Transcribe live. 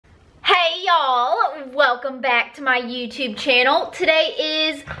y'all, welcome back to my YouTube channel. Today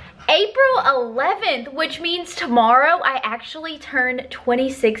is April 11th, which means tomorrow I actually turn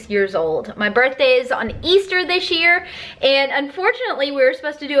 26 years old. My birthday is on Easter this year, and unfortunately we were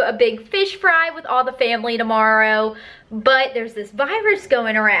supposed to do a big fish fry with all the family tomorrow, but there's this virus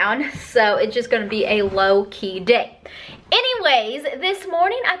going around, so it's just gonna be a low-key day. Anyways, this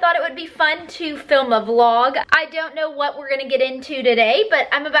morning I thought it would be fun to film a vlog. I don't know what we're gonna get into today, but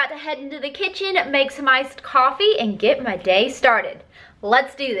I'm about to head into the kitchen, make some iced coffee, and get my day started.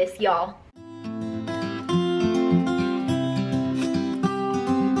 Let's do this, y'all.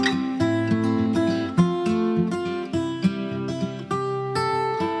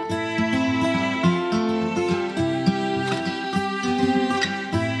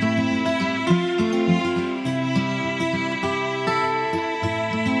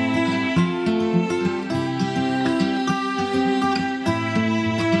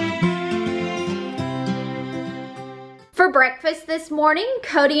 For breakfast this morning,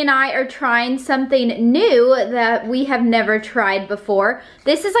 Cody and I are trying something new that we have never tried before.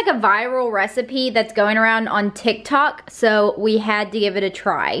 This is like a viral recipe that's going around on TikTok, so we had to give it a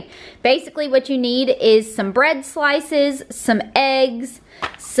try. Basically what you need is some bread slices, some eggs,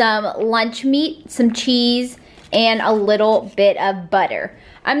 some lunch meat, some cheese, and a little bit of butter.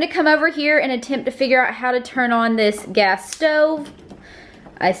 I'm gonna come over here and attempt to figure out how to turn on this gas stove.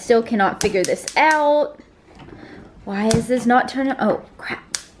 I still cannot figure this out. Why is this not turning? Oh,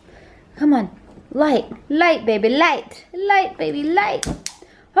 crap. Come on. Light, baby, light. Light, baby, light.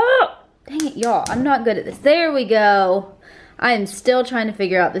 Oh, dang it, y'all. I'm not good at this. There we go. I am still trying to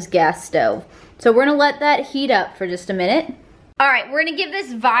figure out this gas stove. So we're going to let that heat up for just a minute. All right, we're going to give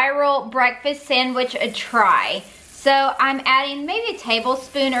this viral breakfast sandwich a try. So I'm adding maybe a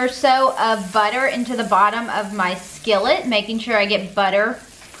tablespoon or so of butter into the bottom of my skillet, making sure I get butter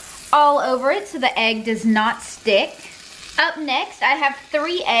all over it so the egg does not stick. Up next, I have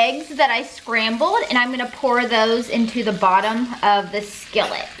 3 eggs that I scrambled, and I'm gonna pour those into the bottom of the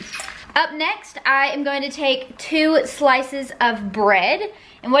skillet. Up next, I am going to take 2 slices of bread,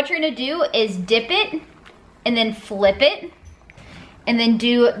 and what you're gonna do is dip it, and then flip it, and then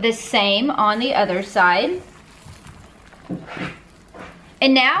do the same on the other side.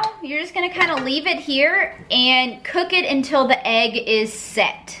 And now, you're just gonna kind of leave it here and cook it until the egg is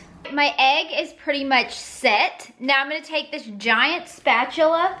set. My egg is pretty much set. Now I'm gonna take this giant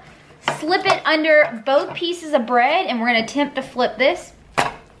spatula, slip it under both pieces of bread, and we're gonna attempt to flip this.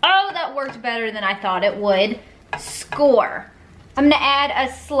 Oh, that worked better than I thought it would. Score. I'm gonna add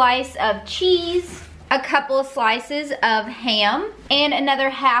a slice of cheese, a couple of slices of ham, and another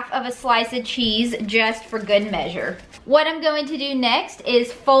half of a slice of cheese just for good measure. What I'm going to do next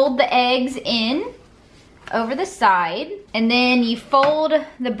is fold the eggs in over the side, and then you fold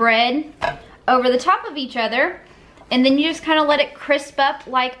the bread over the top of each other, and then you just kind of let it crisp up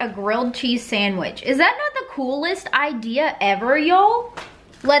like a grilled cheese sandwich. Is that not the coolest idea ever, y'all?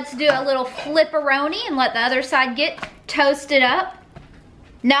 Let's do a little flip-a-roni and let the other side get toasted up.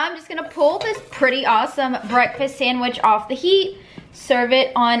 Now I'm just gonna pull this pretty awesome breakfast sandwich off the heat, serve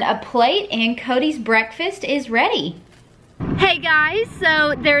it on a plate, and Cody's breakfast is ready. Hey guys,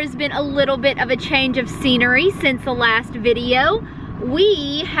 so there's been a little bit of a change of scenery since the last video.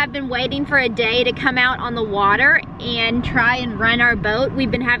 We have been waiting for a day to come out on the water and try and run our boat. We've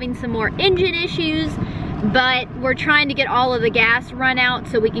been having some more engine issues, but we're trying to get all of the gas run out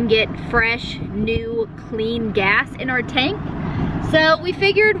so we can get fresh, new, clean gas in our tank. So we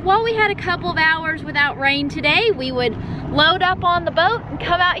figured while we had a couple of hours without rain today, we would load up on the boat and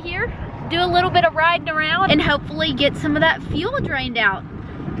come out here, do a little bit of riding around, and hopefully get some of that fuel drained out.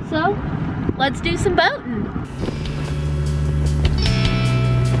 So let's do some boating.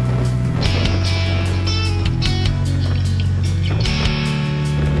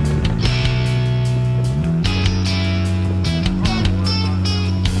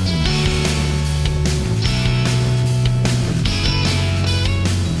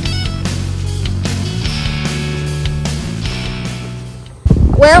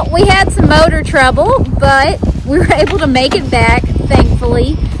 Well, we had some motor trouble, but we were able to make it back,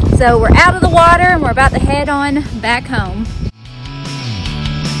 thankfully. So we're out of the water and we're about to head on back home.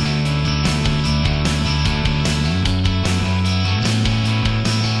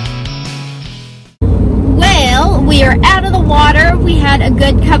 Well, we are out of the water. We had a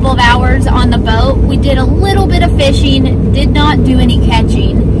good couple of hours on the boat. We did a little bit of fishing, did not do any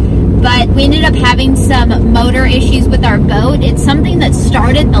catching. But we ended up having some motor issues with our boat. It's something that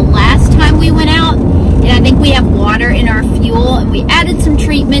started the last time we went out, and I think we have water in our fuel, and we added some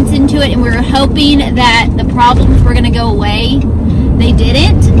treatments into it, and we were hoping that the problems were going to go away. They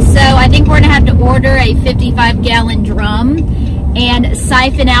didn't, so I think we're gonna have to order a 55-gallon drum and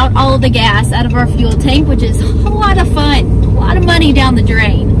siphon out all of the gas out of our fuel tank, which is a lot of fun, a lot of money down the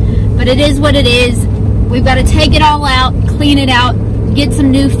drain. But it is what it is. We've got to take it all out, clean it out, get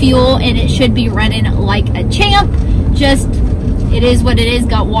some new fuel, and it should be running like a champ. Just, it is what it is.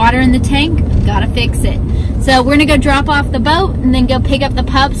 Got water in the tank, gotta fix it. So we're gonna go drop off the boat and then go pick up the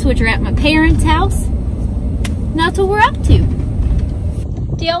pups, which are at my parents' house. And that's what we're up to.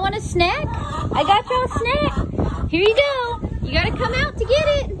 Do y'all want a snack? I got y'all a snack. Here you go. You gotta come out to get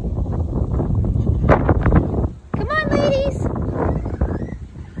it. Come on, ladies.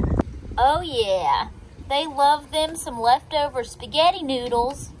 Oh yeah. They love them some leftover spaghetti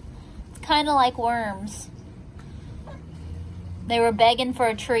noodles. It's kind of like worms. They were begging for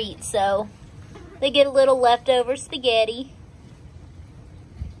a treat, so they get a little leftover spaghetti.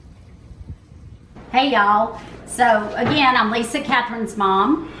 Hey y'all. So again, I'm Lisa, Catherine's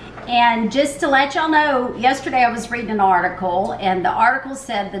mom. And just to let y'all know, yesterday I was reading an article, and the article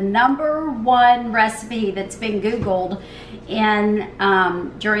said the #1 recipe that's been Googled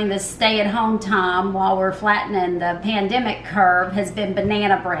during this stay-at-home time while we're flattening the pandemic curve has been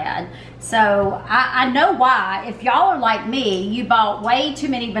banana bread. So I know why. If y'all are like me, you bought way too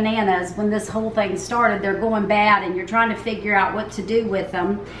many bananas when this whole thing started. They're going bad and you're trying to figure out what to do with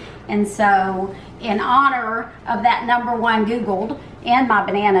them. And so in honor of that #1 Googled and my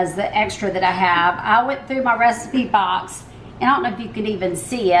bananas, the extra that I have, I went through my recipe box, and I don't know if you can even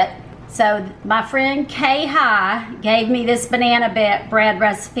see it. So my friend Kay High gave me this banana bread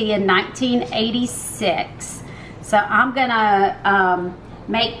recipe in 1986. So I'm gonna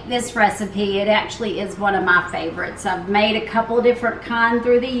make this recipe. It actually is one of my favorites. I've made a couple of different kinds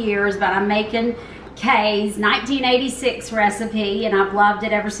through the years, but I'm making Kay's 1986 recipe, and I've loved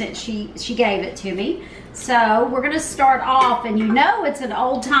it ever since she gave it to me. So we're gonna start off, and you know it's an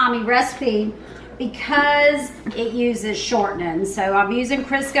old-timey recipe because it uses shortening. So I'm using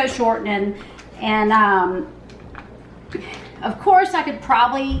Crisco shortening, and of course I could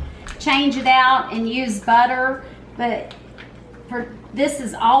probably change it out and use butter, but this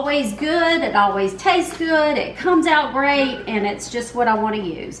is always good, it always tastes good, it comes out great, and it's just what I want to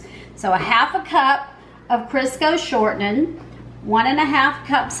use. So a 1/2 cup of Crisco shortening, 1.5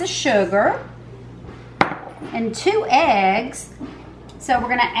 cups of sugar, and 2 eggs. So we're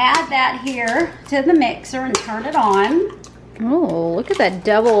gonna add that here to the mixer and turn it on. Oh, look at that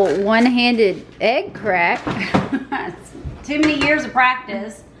double one-handed egg crack. Too many years of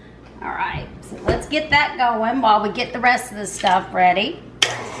practice. All right, so let's get that going while we get the rest of the stuff ready.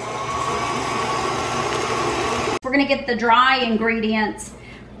 We're gonna get the dry ingredients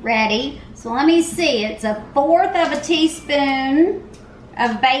ready. So let me see, it's 1/4 of a teaspoon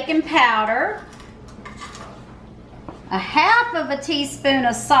of baking powder, 1/2 of a teaspoon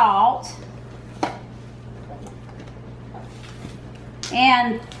of salt,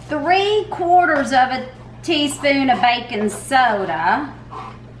 and 3/4 of a teaspoon of baking soda.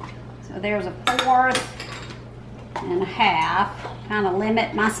 So there's 1/4 and 1/2. Kind of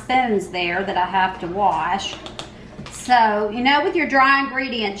limit my spoons there that I have to wash. So, you know, with your dry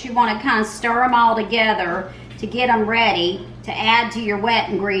ingredients, you want to kind of stir them all together to get them ready to add to your wet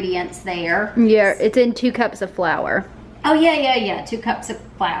ingredients there. Yeah, it's in 2 cups of flour. Oh, yeah. 2 cups of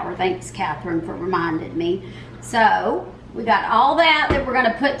flour. Thanks, Catherine, for reminding me. So, we got all that we're going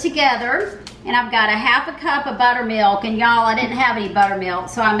to put together. And I've got 1/2 cup of buttermilk. And y'all, I didn't have any buttermilk,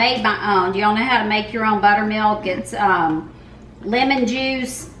 so I made my own. Do y'all know how to make your own buttermilk? It's lemon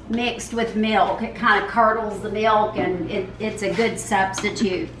juice mixed with milk. It kind of curdles the milk, and it's a good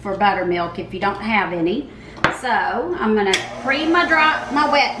substitute for buttermilk if you don't have any. So I'm gonna cream my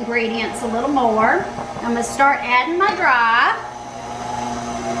wet ingredients a little more. I'm gonna start adding my dry.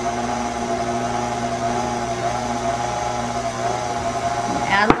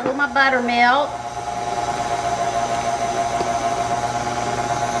 Add a little of my buttermilk.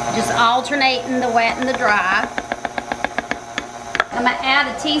 Just alternating the wet and the dry. I'm gonna add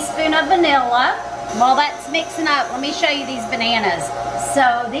a teaspoon of vanilla. While that's mixing up, let me show you these bananas.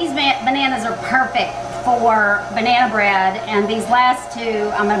 So these bananas are perfect for banana bread, and these last 2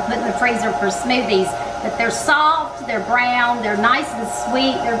 I'm gonna put in the freezer for smoothies. But they're soft, they're brown, they're nice and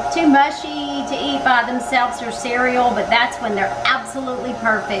sweet. They're too mushy to eat by themselves or cereal, but that's when they're absolutely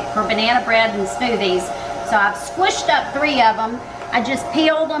perfect for banana bread and smoothies. So I've squished up 3 of them. I just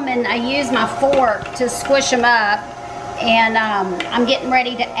peeled them and I used my fork to squish them up. And I'm getting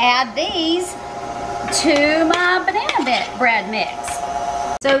ready to add these to my banana bread mix.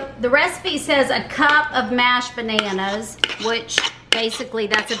 So the recipe says 1 cup of mashed bananas, which basically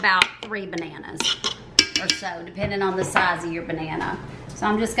that's about 3 bananas or so, depending on the size of your banana. So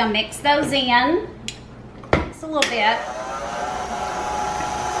I'm just gonna mix those in just a little bit.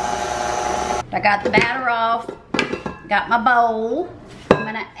 I got the batter off, got my bowl. I'm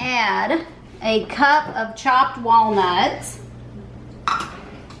gonna add a cup of chopped walnuts.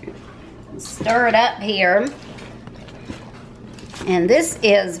 Stir it up here. And this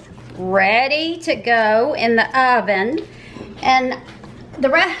is ready to go in the oven. And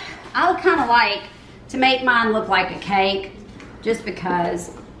the rest, I kind of like to make mine look like a cake, just because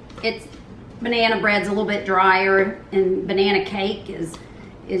it's banana bread's a little bit drier, and banana cake is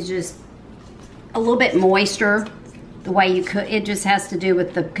just a little bit moister the way you cook. It just has to do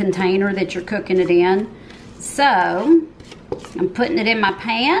with the container that you're cooking it in. So I'm putting it in my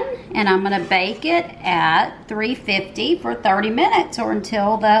pan, and I'm gonna bake it at 350 for 30 minutes or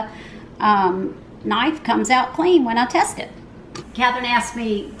until the knife comes out clean when I test it. Catherine asked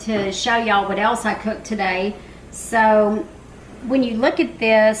me to show y'all what else I cooked today. So when you look at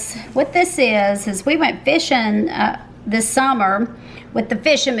this, what this is we went fishing this summer with the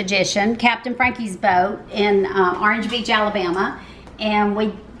fishing magician, Captain Frankie's boat in Orange Beach, Alabama. And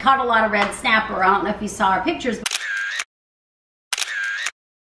we caught a lot of red snapper. I don't know if you saw our pictures.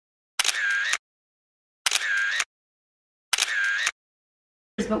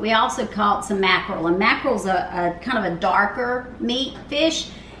 But we also caught some mackerel, and mackerel's a kind of a darker meat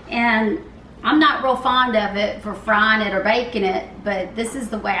fish, and I'm not real fond of it for frying it or baking it, but this is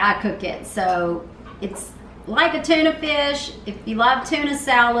the way I cook it. So it's like a tuna fish. If you love tuna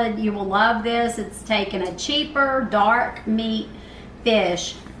salad, you will love this. It's taking a cheaper dark meat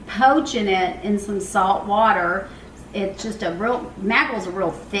fish, poaching it in some salt water. It's just a real, mackerel's a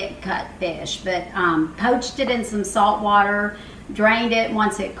real thick cut fish, but poached it in some salt water, drained it.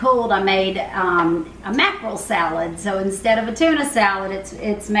 Once it cooled, I made a mackerel salad. So instead of a tuna salad,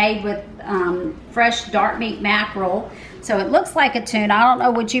 it's made with fresh dark meat mackerel. So it looks like a tuna. I don't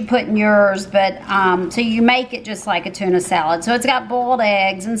know what you put in yours, but so you make it just like a tuna salad. So it's got boiled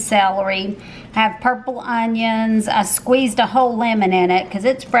eggs and celery. I have purple onions. I squeezed a whole lemon in it because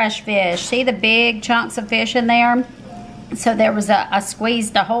it's fresh fish. See the big chunks of fish in there? So there was I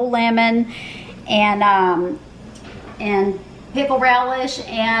squeezed a whole lemon and pickle relish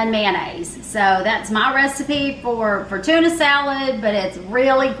and mayonnaise. So that's my recipe for tuna salad, but it's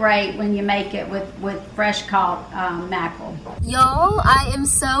really great when you make it with fresh caught mackerel. Y'all, I am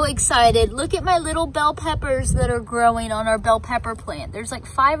so excited. Look at my little bell peppers that are growing on our bell pepper plant. There's like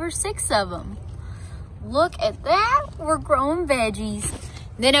 5 or 6 of them. Look at that, we're growing veggies.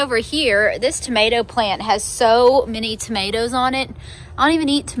 Then over here, this tomato plant has so many tomatoes on it. I don't even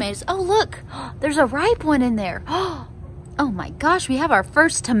eat tomatoes. Oh look, there's a ripe one in there. Oh my gosh, we have our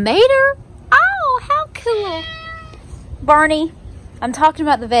first tomato. Oh, how cool. Barney, I'm talking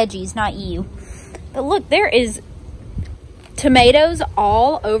about the veggies, not you. But look, there is tomatoes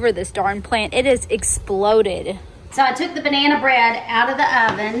all over this darn plant. It has exploded. So I took the banana bread out of the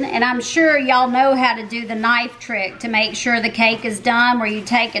oven, and I'm sure y'all know how to do the knife trick to make sure the cake is done, where you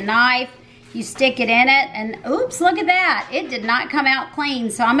take a knife, you stick it in it, and oops, look at that. It did not come out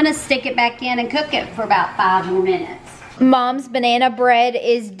clean, so I'm gonna stick it back in and cook it for about 5 more minutes. Mom's banana bread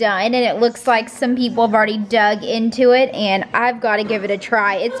is done, and it looks like some people have already dug into it, and I've got to give it a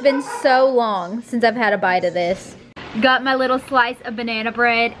try. It's been so long since I've had a bite of this. Got my little slice of banana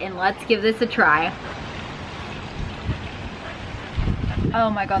bread, and let's give this a try. Oh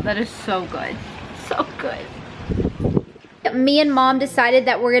my god, that is so good. So good. Me and Mom decided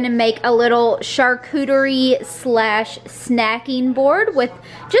that we're gonna make a little charcuterie slash snacking board with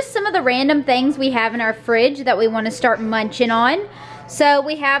just some of the random things we have in our fridge that we want to start munching on. So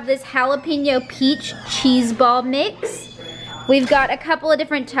we have this jalapeno peach cheese ball mix. We've got a couple of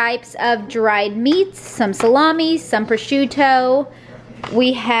different types of dried meats, some salami, some prosciutto.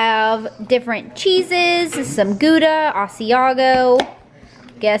 We have different cheeses, some Gouda, Asiago.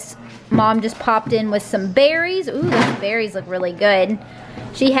 Guess Mom just popped in with some berries. Ooh, those berries look really good.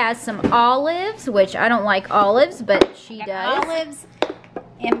 She has some olives, which I don't like olives, but she does. Olives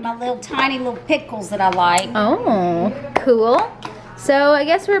and my little tiny little pickles that I like. Oh, cool. So I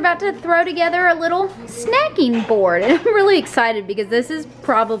guess we're about to throw together a little snacking board. And I'm really excited because this is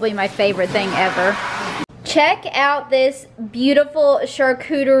probably my favorite thing ever. Check out this beautiful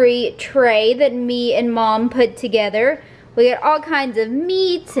charcuterie tray that me and Mom put together. We got all kinds of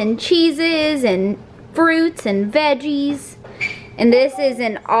meats and cheeses and fruits and veggies. And this is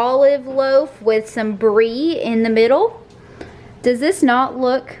an olive loaf with some brie in the middle. Does this not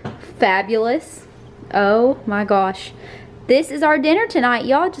look fabulous? Oh my gosh. This is our dinner tonight,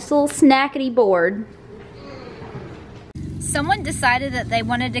 y'all. Just a little snackety board. Someone decided that they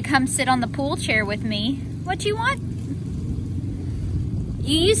wanted to come sit on the pool chair with me. What you want?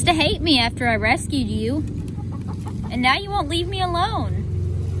 You used to hate me after I rescued you, and now you won't leave me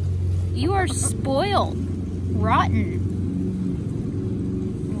alone. You are spoiled. Rotten.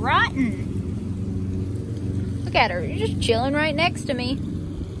 Rotten. Look at her, you're just chilling right next to me.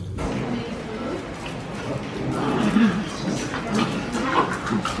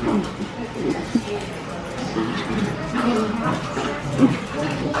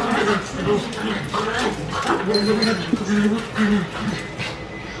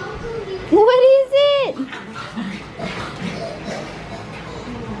 What is it?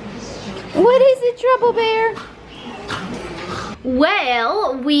 What is it, Trouble Bear?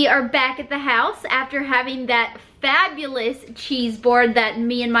 Well, we are back at the house after having that fabulous cheese board that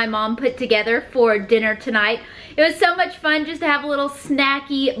me and my mom put together for dinner tonight. It was so much fun just to have a little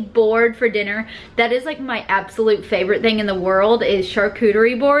snacky board for dinner. That is like my absolute favorite thing in the world is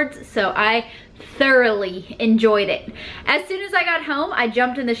charcuterie boards, so I thoroughly enjoyed it. As soon as I got home, I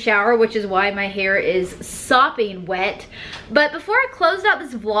jumped in the shower, which is why my hair is sopping wet. But before I closed out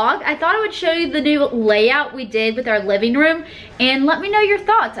this vlog, I thought I would show you the new layout we did with our living room and let me know your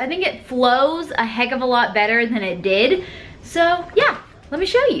thoughts. I think it flows a heck of a lot better than it did. So yeah, let me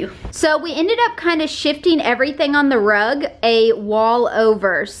show you. So we ended up kind of shifting everything on the rug a wall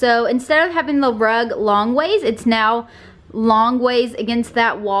over. So instead of having the rug long ways, it's now long ways against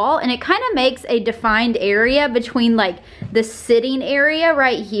that wall, and it kind of makes a defined area between like the sitting area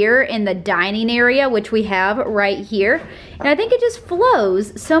right here and the dining area, which we have right here. And I think it just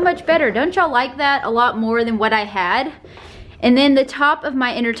flows so much better. Don't y'all like that a lot more than what I had? And then the top of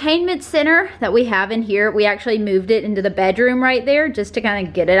my entertainment center that we have in here, we actually moved it into the bedroom right there just to kind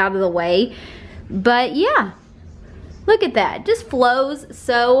of get it out of the way. But yeah, look at that, it just flows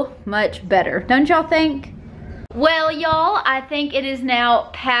so much better, don't y'all think? Well, y'all, I think it is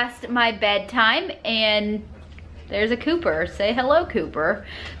now past my bedtime, and there's a Cooper. Say hello, Cooper.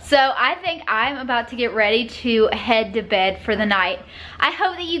 So I think I'm about to get ready to head to bed for the night. I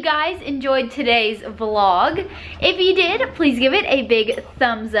hope that you guys enjoyed today's vlog. If you did, please give it a big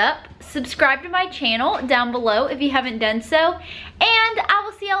thumbs up. Subscribe to my channel down below if you haven't done so. And I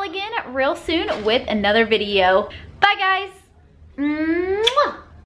will see y'all again real soon with another video. Bye, guys.